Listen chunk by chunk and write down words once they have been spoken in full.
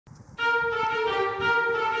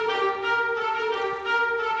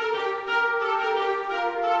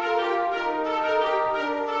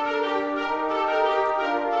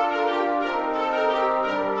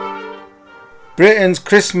Britain's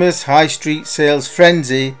Christmas high street sales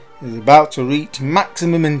frenzy is about to reach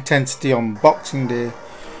maximum intensity on Boxing Day,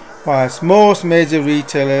 whilst most major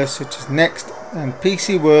retailers such as Next and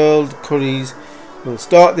PC World Currys will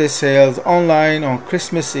start their sales online on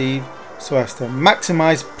Christmas Eve so as to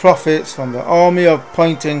maximise profits from the army of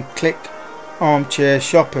point and click armchair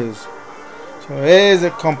shoppers. So here's a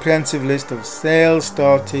comprehensive list of sales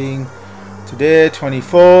starting today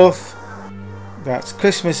 24th, that's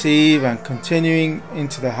Christmas Eve, and continuing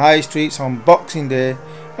into the high streets on Boxing Day,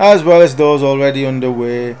 as well as those already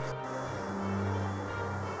underway.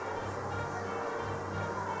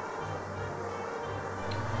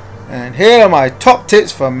 And here are my top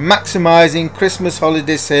tips for maximising Christmas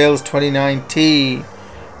holiday sales 2019.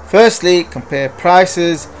 Firstly, compare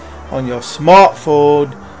prices on your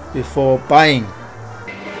smartphone before buying.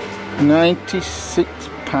 £96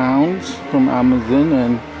 from Amazon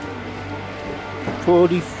and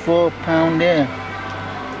 £44 there.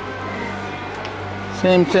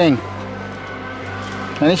 Same thing.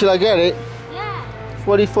 And should I get it? Yeah.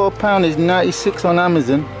 £44 is 96 on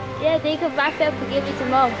Amazon. Yeah, they could back up and give it to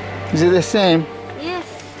Mom. Is it the same? Yes,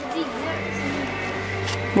 it's the exact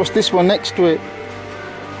same. What's this one next to it?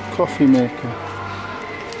 Coffee maker.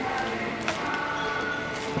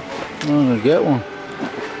 I'm gonna get one.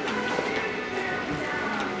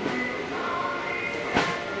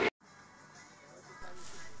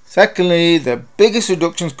 Secondly, the biggest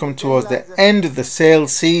reductions come towards the end of the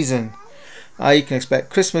sales season. You can expect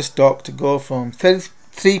Christmas stock to go from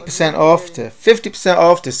 33% off to 50%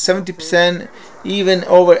 off to 70%, even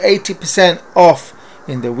over 80% off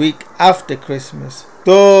in the week after Christmas,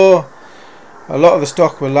 though a lot of the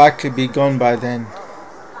stock will likely be gone by then.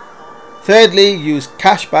 Thirdly, use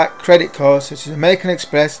cashback credit cards such as American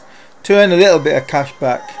Express to earn a little bit of cash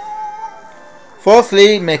back.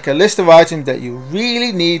 Fourthly, make a list of items that you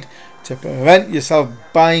really need to prevent yourself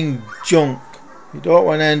buying junk. You don't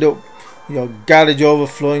want to end up your garage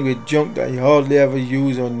overflowing with junk that you hardly ever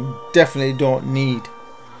use or definitely don't need.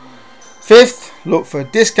 Fifth, look for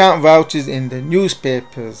discount vouchers in the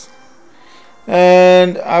newspapers.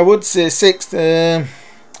 And I would say sixth, I'm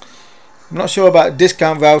not sure about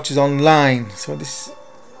discount vouchers online, so this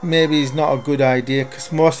maybe is not a good idea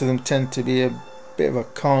because most of them tend to be a bit of a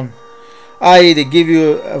con. I.e. they give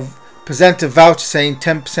you present a voucher saying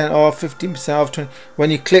 10% off, 15% off, 20%. When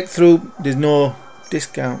you click through, there's no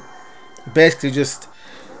discount. Basically just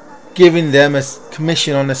giving them a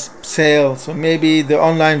commission on a sale. So maybe the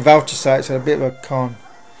online voucher sites are a bit of a con.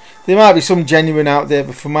 There might be some genuine out there,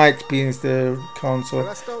 but from my experience they're a con.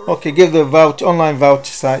 So okay, give the online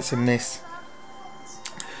voucher sites a miss.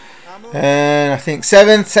 And I think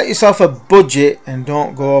seventh, set yourself a budget and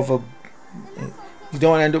don't go over. You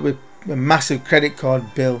don't end up with a massive credit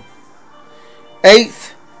card bill.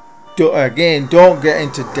 Eighth, don't get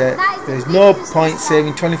into debt. There's no point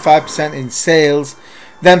saving 25% in sales,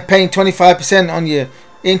 then paying 25% on your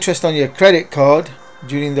interest on your credit card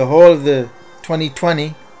during the whole of the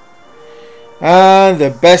 2020. And the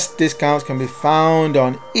best discounts can be found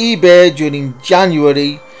on eBay during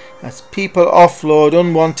January as people offload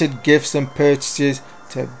unwanted gifts and purchases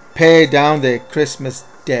to pay down their Christmas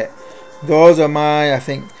debt. Those are my, I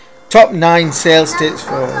think, top 9 sales tips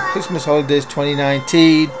for Christmas holidays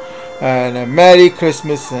 2019. And a Merry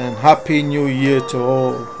Christmas and Happy New Year to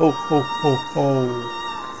all. Ho ho ho ho.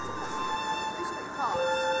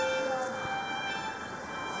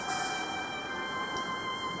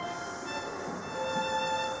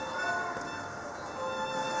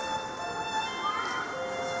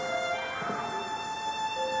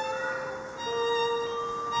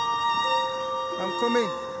 I'm coming.